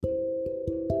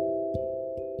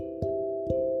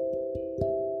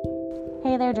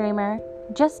Hey there, dreamer.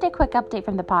 Just a quick update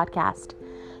from the podcast.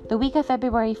 The week of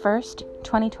February 1st,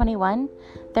 2021,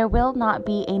 there will not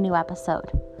be a new episode.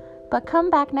 But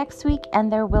come back next week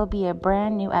and there will be a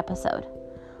brand new episode.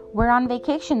 We're on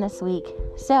vacation this week,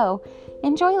 so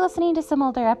enjoy listening to some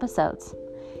older episodes.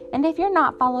 And if you're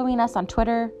not following us on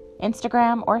Twitter,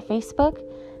 Instagram, or Facebook,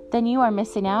 then you are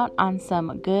missing out on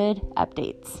some good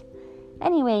updates.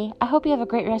 Anyway, I hope you have a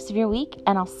great rest of your week,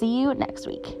 and I'll see you next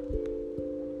week.